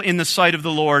evil in the sight of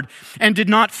the Lord and did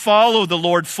not follow the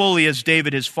Lord fully as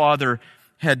David his father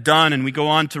had done. And we go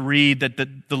on to read that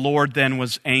the Lord then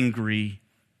was angry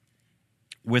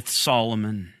with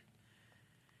Solomon.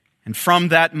 And from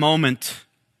that moment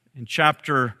in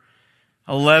chapter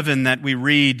 11 that we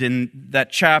read, in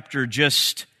that chapter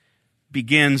just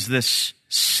begins this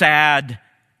sad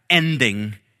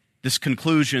ending, this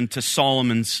conclusion to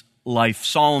Solomon's life.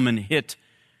 Solomon hit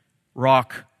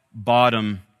rock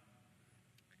bottom.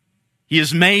 He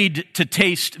is made to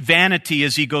taste vanity,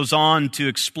 as he goes on to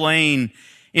explain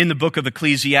in the book of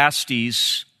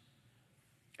Ecclesiastes,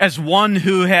 as one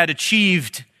who had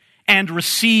achieved and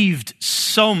received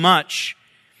so much.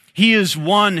 He is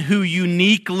one who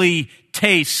uniquely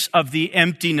tastes of the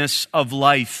emptiness of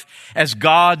life as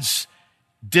God's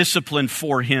discipline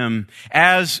for him,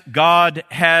 as God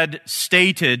had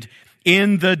stated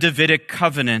in the Davidic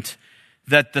covenant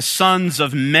that the sons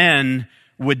of men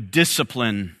would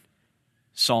discipline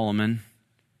Solomon.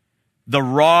 The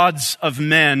rods of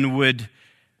men would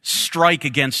strike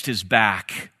against his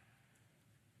back.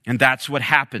 And that's what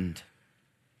happened.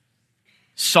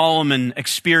 Solomon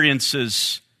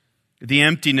experiences the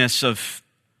emptiness of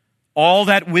all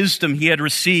that wisdom he had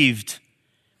received,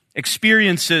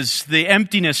 experiences the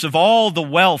emptiness of all the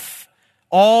wealth,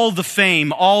 all the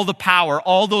fame, all the power,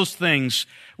 all those things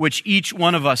which each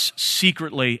one of us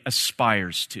secretly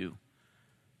aspires to.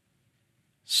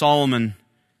 Solomon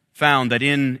found that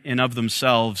in and of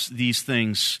themselves, these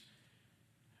things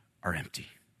are empty.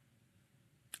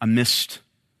 A mist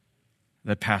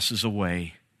that passes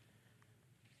away.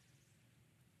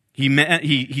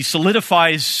 He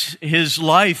solidifies his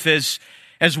life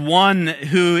as one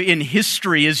who in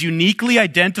history is uniquely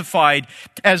identified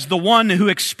as the one who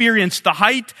experienced the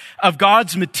height of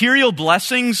God's material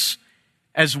blessings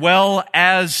as well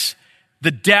as the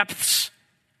depths,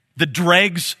 the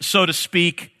dregs, so to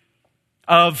speak,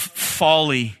 of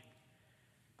folly.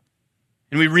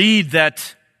 And we read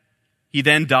that he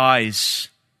then dies.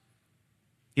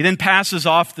 He then passes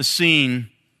off the scene.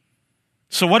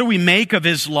 So what do we make of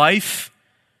his life?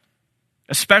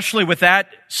 Especially with that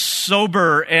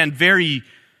sober and very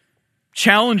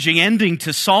challenging ending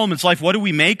to Solomon's life. What do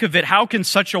we make of it? How can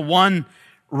such a one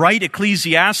write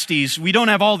Ecclesiastes? We don't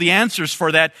have all the answers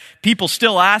for that. People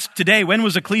still ask today, when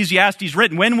was Ecclesiastes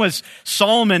written? When was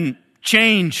Solomon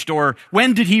changed? Or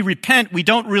when did he repent? We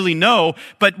don't really know.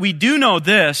 But we do know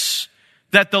this,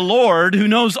 that the Lord, who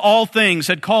knows all things,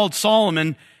 had called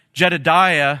Solomon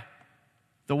Jedediah,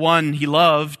 the one he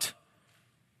loved.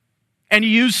 And he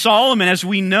used Solomon, as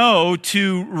we know,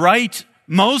 to write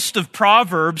most of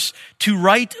Proverbs, to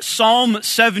write Psalm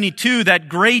 72, that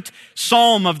great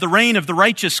psalm of the reign of the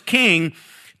righteous king,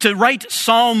 to write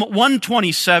Psalm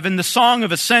 127, the song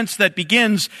of ascents that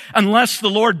begins, unless the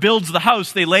Lord builds the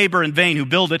house, they labor in vain who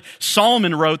build it.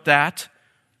 Solomon wrote that.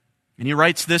 And he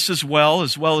writes this as well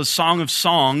as Song of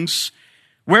Songs.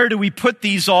 Where do we put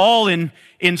these all in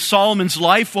Solomon's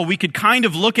life? Well, we could kind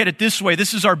of look at it this way.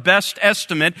 This is our best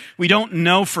estimate. We don't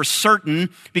know for certain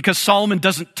because Solomon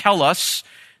doesn't tell us.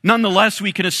 Nonetheless,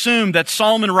 we can assume that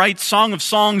Solomon writes Song of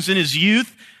Songs in his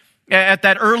youth, at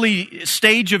that early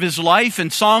stage of his life,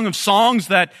 and Song of Songs,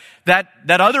 that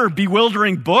other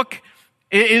bewildering book,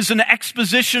 is an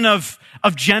exposition of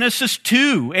Genesis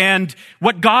 2 and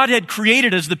what God had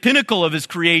created as the pinnacle of his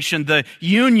creation, the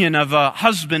union of a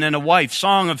husband and a wife.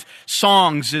 Song of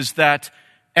Songs is that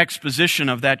exposition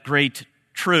of that great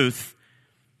truth.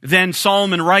 Then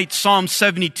Solomon writes Psalm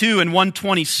 72 and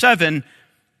 127,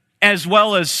 as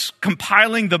well as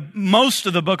compiling the most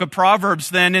of the book of Proverbs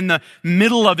then in the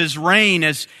middle of his reign,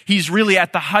 as he's really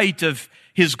at the height of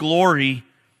his glory,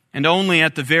 and only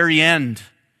at the very end,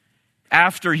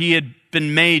 after he had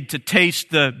been made to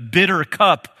taste the bitter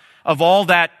cup of all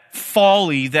that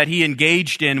folly that he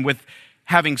engaged in with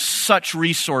having such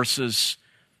resources,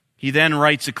 he then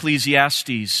writes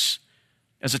Ecclesiastes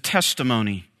as a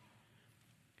testimony,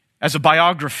 as a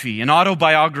biography, an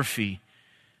autobiography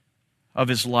of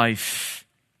his life.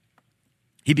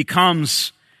 He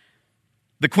becomes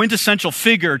the quintessential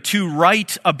figure to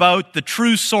write about the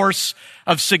true source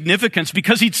of significance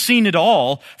because he'd seen it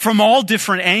all from all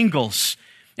different angles.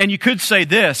 And you could say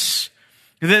this,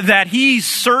 that he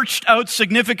searched out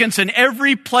significance in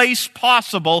every place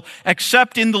possible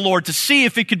except in the Lord to see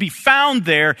if it could be found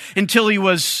there until he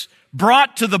was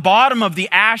brought to the bottom of the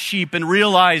ash heap and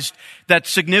realized that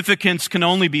significance can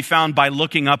only be found by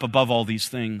looking up above all these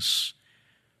things.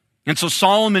 And so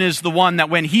Solomon is the one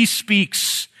that when he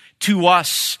speaks to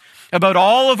us about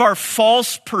all of our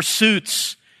false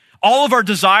pursuits, All of our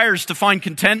desires to find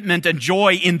contentment and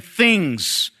joy in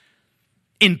things,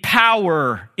 in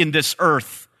power in this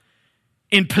earth,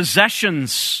 in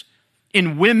possessions,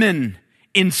 in women,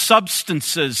 in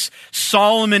substances.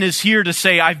 Solomon is here to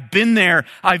say, I've been there,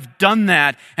 I've done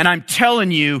that, and I'm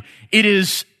telling you, it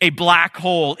is a black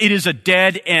hole. It is a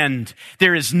dead end.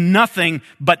 There is nothing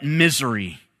but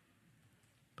misery.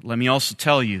 But let me also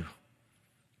tell you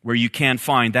where you can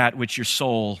find that which your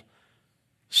soul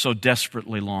so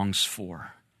desperately longs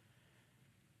for.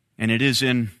 And it is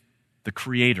in the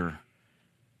Creator,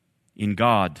 in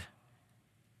God,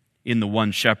 in the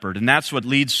one shepherd. And that's what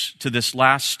leads to this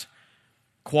last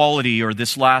quality or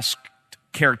this last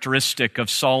characteristic of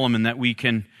Solomon that we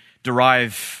can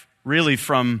derive really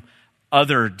from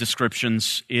other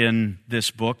descriptions in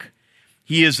this book.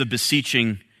 He is a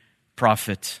beseeching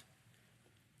prophet.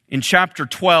 In chapter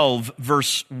 12,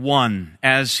 verse 1,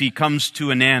 as he comes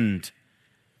to an end,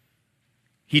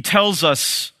 he tells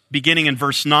us, beginning in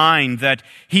verse 9, that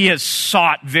he has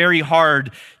sought very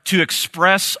hard to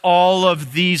express all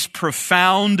of these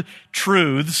profound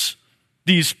truths,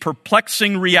 these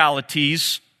perplexing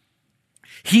realities.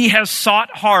 He has sought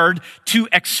hard to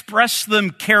express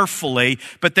them carefully,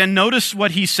 but then notice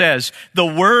what he says. The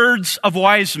words of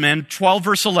wise men, 12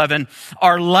 verse 11,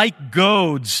 are like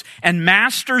goads, and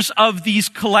masters of these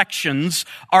collections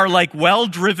are like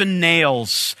well-driven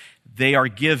nails. They are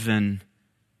given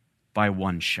by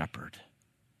one shepherd.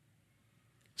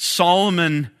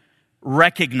 Solomon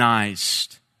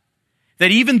recognized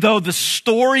that even though the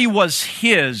story was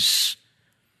his,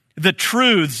 the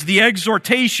truths, the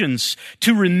exhortations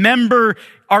to remember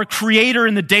our Creator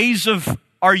in the days of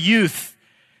our youth,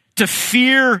 to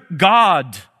fear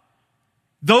God,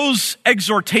 those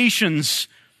exhortations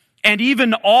and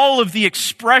even all of the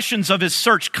expressions of his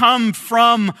search come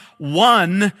from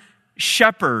one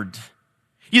shepherd.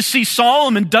 You see,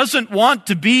 Solomon doesn't want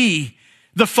to be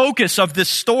the focus of this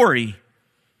story.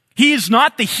 He is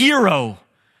not the hero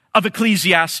of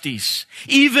Ecclesiastes.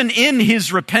 Even in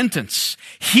his repentance,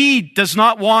 he does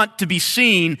not want to be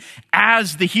seen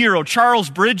as the hero. Charles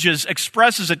Bridges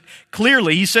expresses it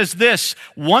clearly. He says this,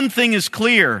 one thing is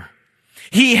clear.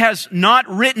 He has not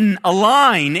written a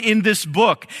line in this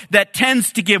book that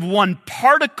tends to give one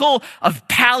particle of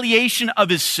palliation of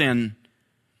his sin.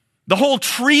 The whole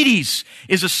treatise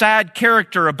is has a sad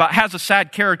character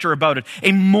about it,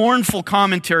 a mournful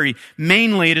commentary.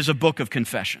 Mainly it is a book of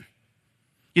confession.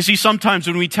 You see, sometimes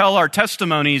when we tell our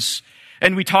testimonies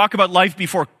and we talk about life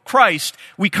before Christ,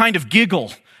 we kind of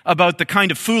giggle about the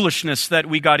kind of foolishness that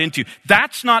we got into.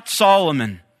 That's not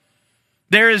Solomon.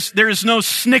 There is no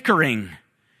snickering.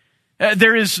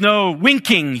 There is no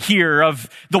winking here of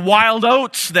the wild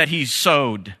oats that he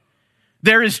sowed.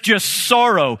 There is just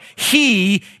sorrow.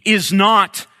 He is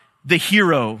not the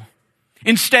hero.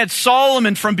 Instead,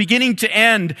 Solomon, from beginning to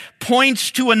end, points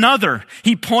to another.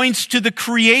 He points to the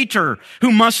Creator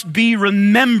who must be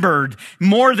remembered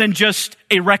more than just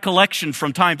a recollection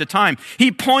from time to time.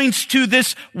 He points to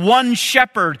this one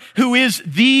shepherd who is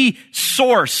the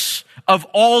source of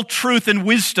all truth and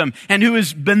wisdom and who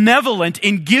is benevolent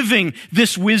in giving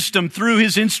this wisdom through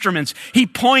his instruments. He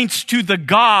points to the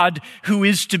God who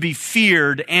is to be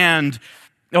feared and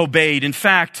obeyed. In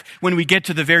fact, when we get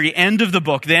to the very end of the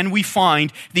book, then we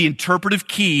find the interpretive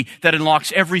key that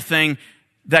unlocks everything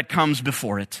that comes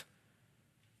before it.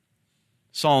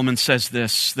 Solomon says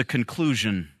this, the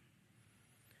conclusion,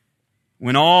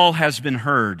 when all has been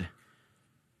heard,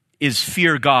 is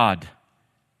fear God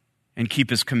and keep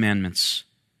his commandments.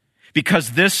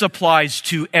 Because this applies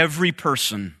to every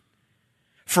person.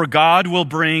 For God will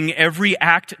bring every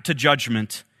act to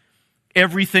judgment,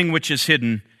 everything which is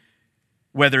hidden,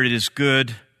 whether it is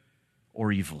good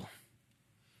or evil.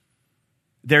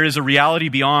 There is a reality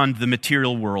beyond the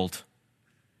material world,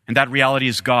 and that reality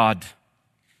is God.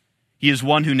 He is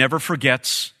one who never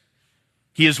forgets.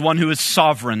 He is one who is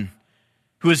sovereign,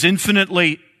 who is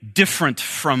infinitely different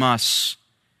from us.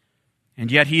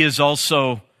 And yet he is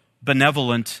also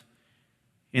benevolent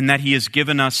in that he has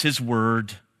given us his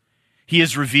word. He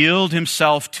has revealed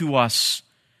himself to us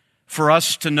for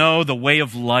us to know the way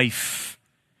of life.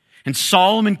 And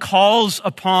Solomon calls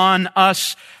upon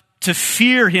us to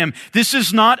fear him. This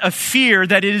is not a fear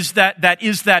that is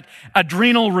that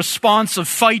adrenal response of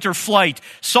fight or flight.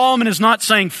 Solomon is not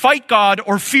saying fight God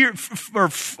or fear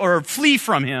or flee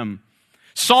from him.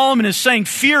 Solomon is saying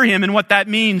fear him, and what that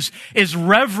means is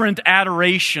reverent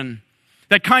adoration.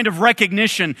 That kind of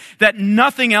recognition that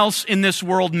nothing else in this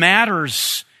world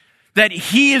matters. That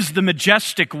he is the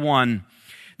majestic one.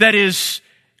 That is,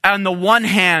 on the one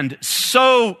hand,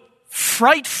 so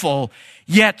frightful,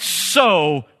 yet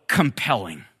so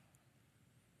compelling.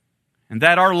 and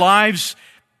that our lives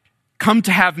come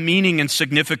to have meaning and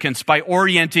significance by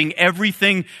orienting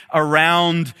everything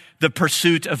around the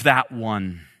pursuit of that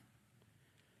one.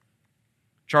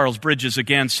 Charles Bridges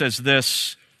again says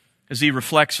this as he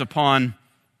reflects upon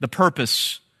the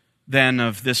purpose then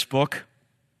of this book.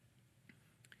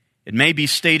 It may be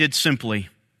stated simply,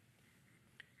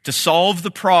 to solve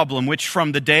the problem which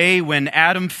from the day when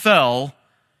Adam fell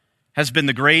has been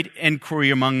the great inquiry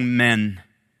among men,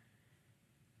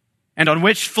 and on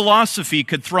which philosophy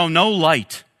could throw no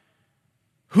light.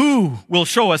 Who will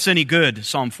show us any good?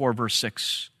 Psalm 4, verse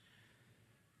 6.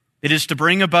 It is to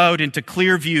bring about into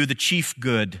clear view the chief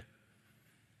good,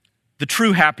 the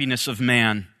true happiness of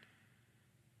man,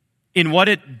 in what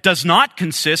it does not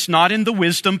consist, not in the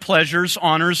wisdom, pleasures,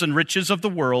 honors, and riches of the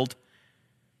world,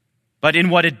 but in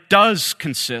what it does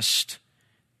consist,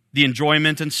 the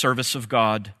enjoyment and service of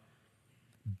God.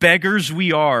 Beggars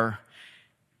we are,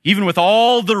 even with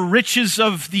all the riches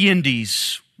of the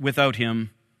Indies, without Him.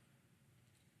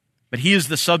 But He is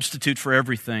the substitute for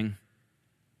everything.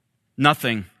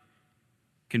 Nothing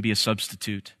can be a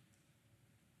substitute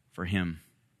for Him.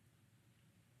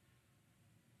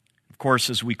 Of course,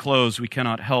 as we close, we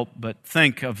cannot help but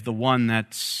think of the one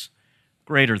that's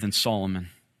greater than Solomon.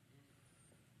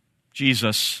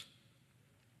 Jesus,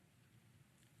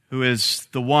 who is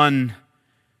the one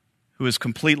who is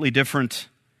completely different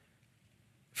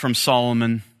from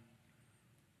Solomon,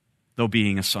 though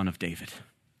being a son of David.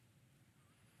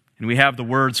 And we have the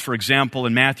words, for example,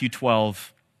 in Matthew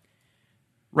 12,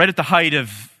 right at the height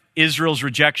of Israel's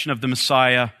rejection of the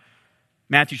Messiah.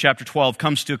 Matthew chapter 12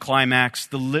 comes to a climax.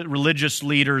 The religious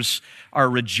leaders are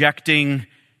rejecting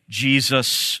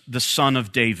Jesus, the son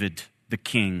of David, the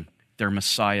king, their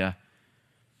Messiah.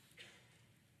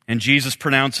 And Jesus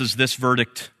pronounces this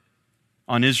verdict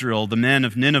on Israel. The men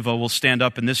of Nineveh will stand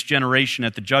up in this generation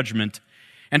at the judgment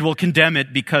and will condemn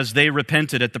it because they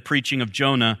repented at the preaching of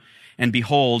Jonah. And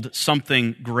behold,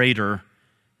 something greater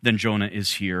than Jonah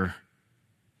is here.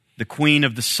 The queen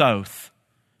of the south,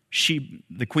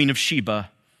 the queen of Sheba,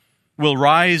 will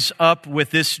rise up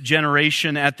with this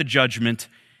generation at the judgment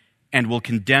and will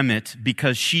condemn it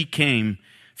because she came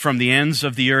from the ends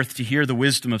of the earth to hear the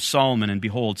wisdom of Solomon. And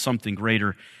behold, something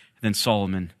greater than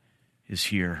Solomon is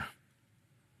here.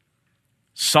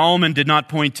 Solomon did not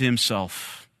point to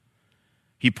himself.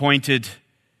 He pointed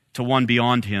to one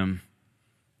beyond him,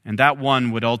 and that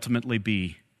one would ultimately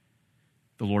be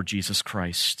the Lord Jesus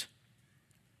Christ.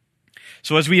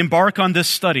 So as we embark on this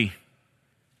study,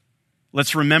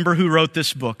 let's remember who wrote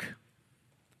this book,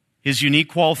 his unique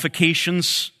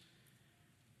qualifications,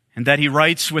 and that he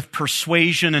writes with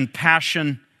persuasion and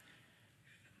passion.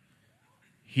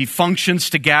 He functions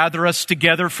to gather us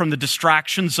together from the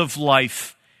distractions of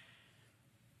life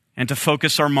and to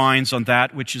focus our minds on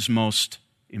that which is most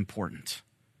important.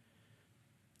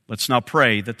 Let's now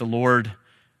pray that the Lord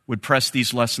would press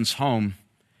these lessons home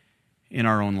in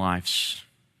our own lives.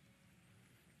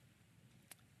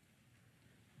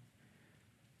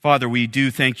 Father, we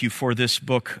do thank you for this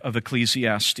book of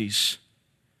Ecclesiastes.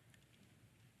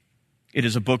 It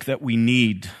is a book that we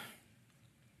need.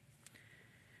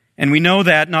 And we know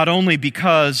that not only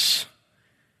because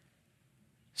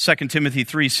 2 Timothy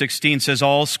 3:16 says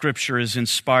all Scripture is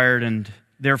inspired and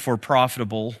therefore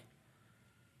profitable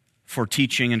for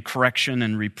teaching and correction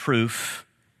and reproof,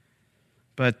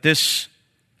 but this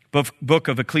book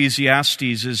of Ecclesiastes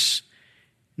is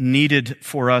needed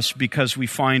for us because we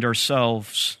find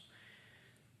ourselves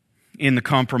in the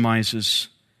compromises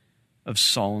of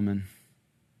Solomon.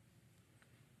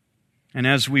 And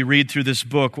as we read through this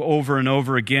book over and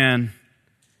over again,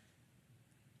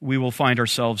 we will find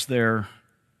ourselves there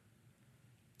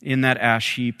in that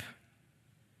ash heap,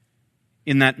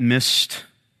 in that mist.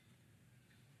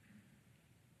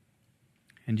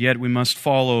 And yet we must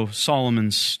follow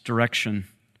Solomon's direction.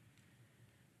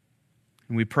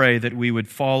 And we pray that we would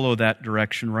follow that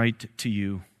direction right to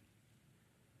you.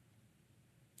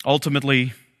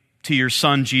 Ultimately, to your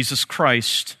Son, Jesus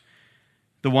Christ,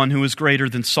 the one who is greater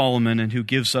than Solomon and who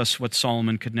gives us what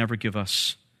Solomon could never give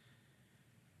us.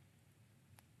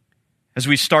 As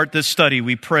we start this study,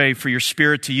 we pray for your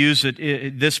Spirit to use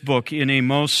this book in a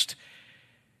most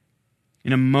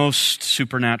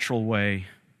supernatural way.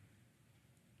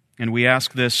 And we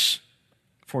ask this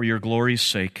for your glory's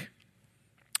sake.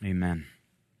 Amen.